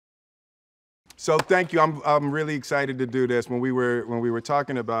So thank you. I'm really excited to do this. When we were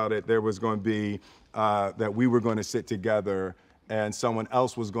talking about it, there was going to be that we were going to sit together and someone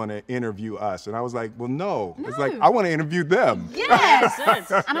else was going to interview us. And I was like, well, no. It's like, I want to interview them. Yes.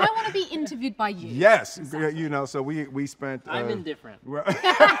 And I want to be interviewed by you. Yes. Exactly. You know, so we spent... I'm indifferent.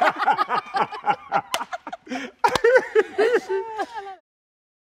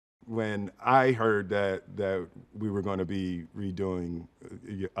 When I heard that we were going to be redoing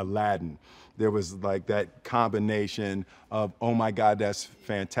Aladdin, there was like that combination of, oh my God, that's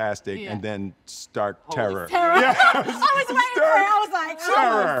fantastic, and then stark terror. Terror. Yes. I was waiting for it. I was like,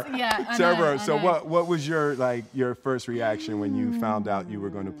 terror. Oh. Yeah, I terror. know, So I know. what was your first reaction when you found out you were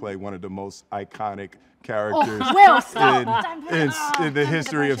going to play one of the most iconic characters in the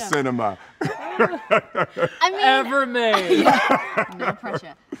history of cinema? I mean, Ever made. No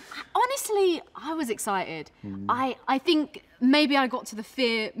pressure. Honestly, I was excited. I think maybe I got to the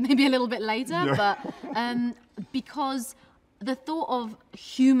fear maybe a little bit later, but because the thought of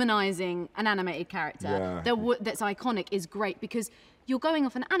humanizing an animated character that's iconic is great, because you're going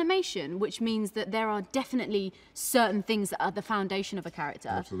off an animation, which means that there are definitely certain things that are the foundation of a character.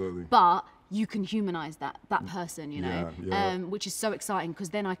 Absolutely. But you can humanize that person, you know, which is so exciting, because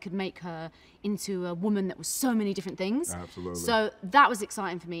then I could make her into a woman that was so many different things. Absolutely. So that was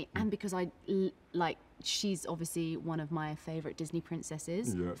exciting for me, and because she's obviously one of my favorite Disney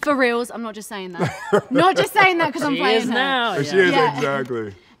princesses. Yeah. For reals, I'm not just saying that. Not just saying that because I'm playing her. Now. She is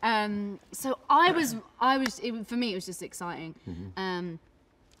exactly. So for me, it was just exciting. And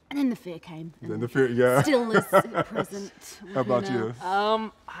then the fear came. Then the fear, Still is present. How about you?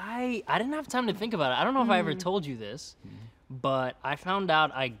 I didn't have time to think about it. I don't know if I ever told you this, but I found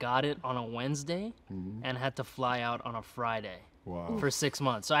out I got it on a Wednesday and had to fly out on a Friday. Wow. For 6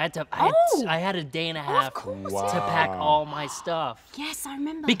 months. So I had a day and a half to pack all my stuff. Yes, I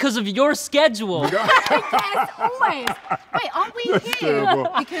remember. Because of your schedule. Yes, always. Wait, aren't we here?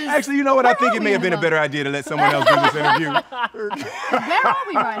 Because actually, you know what? I think it may have been a better idea to let someone else do this interview. Where are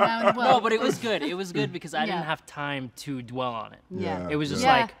we right now in the world? No, but it was good. It was good because I didn't have time to dwell on it. Yeah. It was just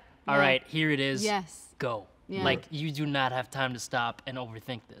like, all right, here it is. Yes. Go. Yeah. Like, you do not have time to stop and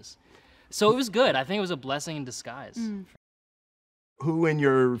overthink this. So it was good. I think it was a blessing in disguise. Who in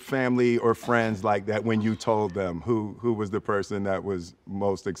your family or friends like that, when you told them, who was the person that was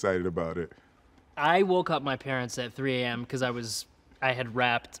most excited about it? I woke up my parents at 3 a.m. because I had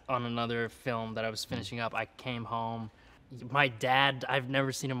wrapped on another film that I was finishing up. I came home. My dad, I've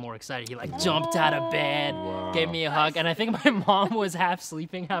never seen him more excited. He like jumped out of bed, gave me a hug, and I think my mom was half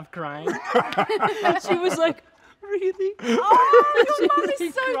sleeping, half crying. She was like, really? Oh, your mom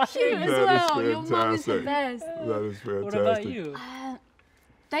is so cute as That well. is Your mom is the fantastic. best. That is fantastic. What about you?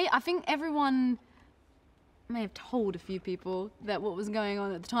 I think everyone may have told a few people that what was going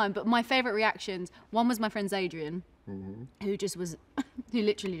on at the time, but my favorite reactions, one was my friend Adrian, who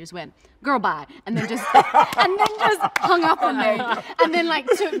literally just went, girl, bye, and then just hung up on me, and then like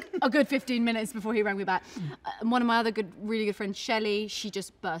took a good 15 minutes before he rang me back. One of my other really good friends, Shelley, she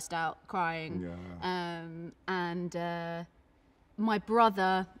just burst out crying. And my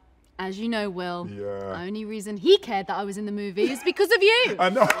brother, as you know, Will, the only reason he cared that I was in the movie is because of you. I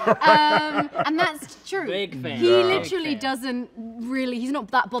know. And that's true. Big fan. He literally doesn't really, he's not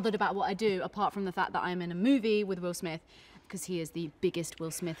that bothered about what I do, apart from the fact that I'm in a movie with Will Smith, because he is the biggest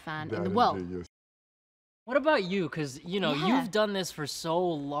Will Smith fan in the world. What about you? Because, you know, you've done this for so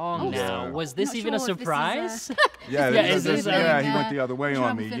long now. Was this even a surprise? He went the other way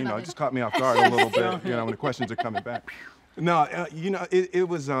on me. You know, it just caught me off guard a little bit, you know, when the questions are coming back. No, you know, it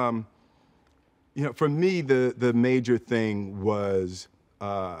was, you know, for me, the major thing was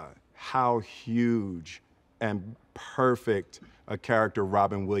how huge and perfect a character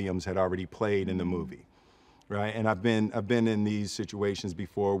Robin Williams had already played in the movie, right? And I've been in these situations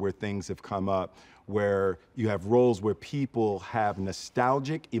before where things have come up where you have roles where people have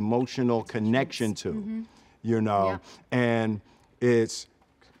nostalgic, emotional connection to, you know, and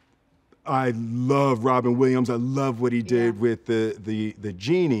I love Robin Williams. I love what he did with the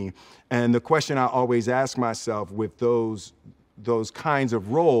Genie. And the question I always ask myself with those kinds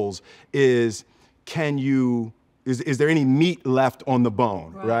of roles is, is there any meat left on the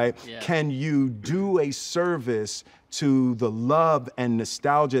bone, right? Yeah. Can you do a service to the love and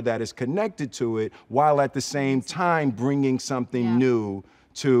nostalgia that is connected to it, while at the same time bringing something new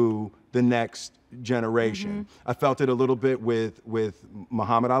to the next generation? I felt it a little bit with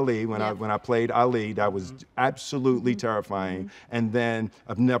Muhammad Ali when I played Ali. That was absolutely terrifying. And then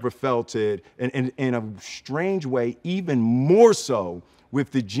I've never felt it, and in a strange way, even more so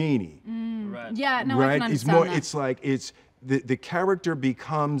with the Genie. Yeah, no, I can understand that. It's like the character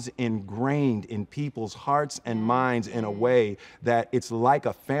becomes ingrained in people's hearts and minds in a way that it's like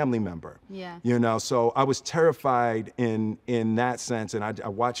a family member. Yeah. You know, so I was terrified in that sense, and I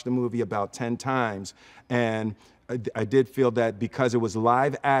watched the movie about 10 times, and I did feel that because it was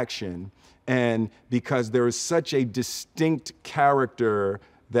live action, and because there is such a distinct character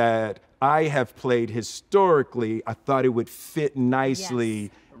that I have played historically, I thought it would fit nicely.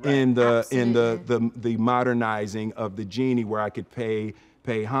 Yes. In Absolutely. the modernizing of the Genie, where I could pay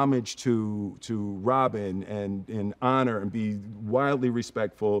homage to Robin and honor and be wildly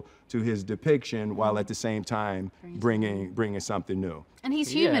respectful to his depiction, while at the same time bringing something new. And he's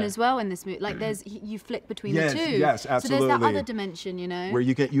human as well in this movie. Like you flip between the two. Yes, absolutely. So there's that other dimension, you know, where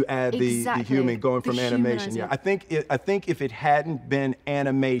you add the human going from animation. Yeah, I think if it hadn't been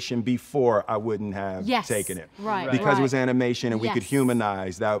animation before, I wouldn't have taken it. Right. Because it was animation and we could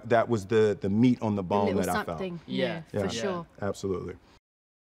humanize. That was the meat on the bone that I felt. Yeah, for sure. Absolutely.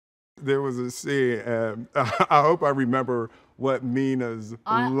 There was a scene, and I hope I remember what Mena's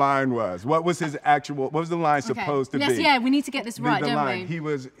line was. What was his actual? What was the line supposed to be? Yeah, we need to get this right, don't line. we? It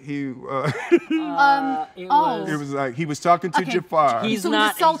was like he was talking to Jafar. He's So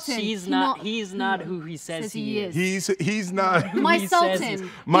not. the Sultan, He's not who he says he is. He's not. My he Sultan. says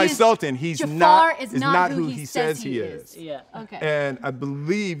My Sultan. He's Jafar not. Is not who he says he is. Yeah. Okay. And I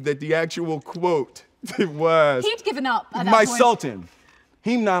believe that the actual quote was. He'd given up at that My point. Sultan.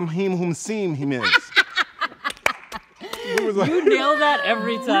 Him nam him whom seem him is. You nail that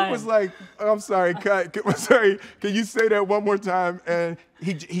every time. It was like, I'm sorry, I'm sorry. Can you say that one more time? And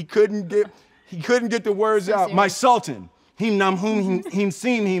he couldn't get the words out. serious. My Sultan. Him nam whom him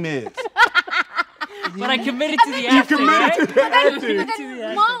seem him is. But I committed to the acting, committed right? to the acting. But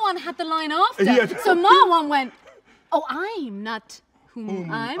then Marwan had the line after. Yeah. So Marwan went, oh, I'm not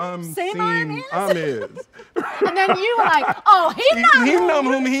whom I'm saying I'm is. And then you were like, oh, Him nam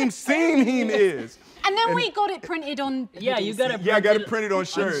whom him seem him is. And then we got it printed on. Yeah, you got it. Yeah, I got it printed on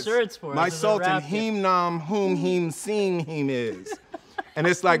shirts. On shirts for us. My as a Sultan, wrap gift. him nam whom him seem him is. And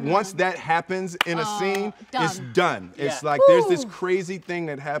it's like once that happens in a scene, it's done. It's like there's this crazy thing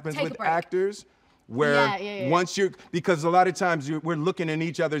that happens Take a with break. actors where once because a lot of times we're looking in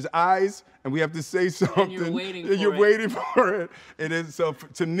each other's eyes and we have to say something. And you're waiting and for you're it. waiting for it. It is so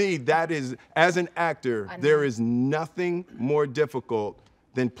to me that is, as an actor, there is nothing more difficult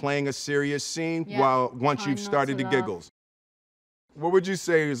than playing a serious scene once you've started the giggles. What would you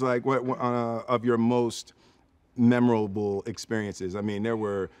say is like of your most memorable experiences? I mean, there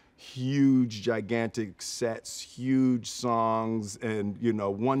were huge, gigantic sets, huge songs, and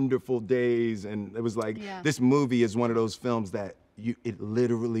wonderful days. And it was like this movie is one of those films that it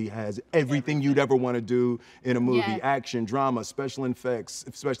literally has everything you'd ever want to do in a movie: action, drama, special effects,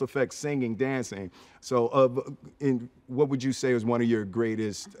 singing, dancing. So, what would you say was one of your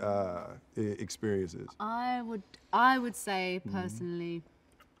greatest experiences? I would say personally,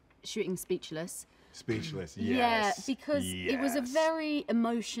 shooting Speechless. Speechless, yes. Yeah, because it was a very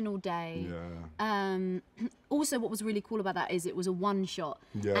emotional day. Yeah. Also, what was really cool about that is it was a one shot,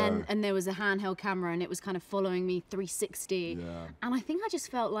 and there was a handheld camera, and it was kind of following me 360. Yeah. And I think I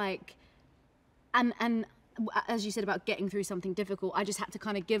just felt like, and as you said about getting through something difficult, I just had to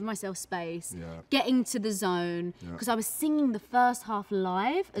kind of give myself space, get into the zone, because I was singing the first half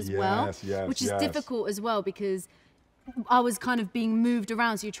live as well, which is difficult as well because I was kind of being moved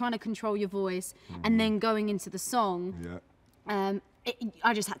around, so you're trying to control your voice, and then going into the song.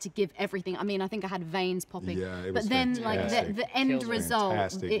 I just had to give everything. I mean, I think I had veins popping. Yeah, it but was then, fantastic. like the end result,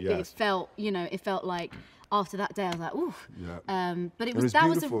 Fantastic, it felt, it felt like after that day, I was like, ooh. But it was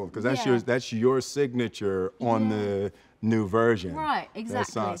beautiful because that's your signature on the new version. Right,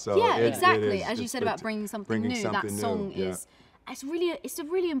 exactly. So exactly. As you said about bringing something new, that song is. It's a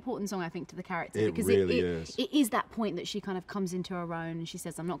really important song, I think, to the character because it is that point that she kind of comes into her own and she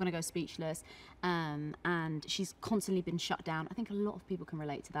says, I'm not going to go speechless, and she's constantly been shut down. I think a lot of people can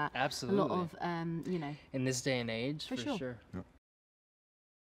relate to that. Absolutely. A lot of, in this day and age, for sure.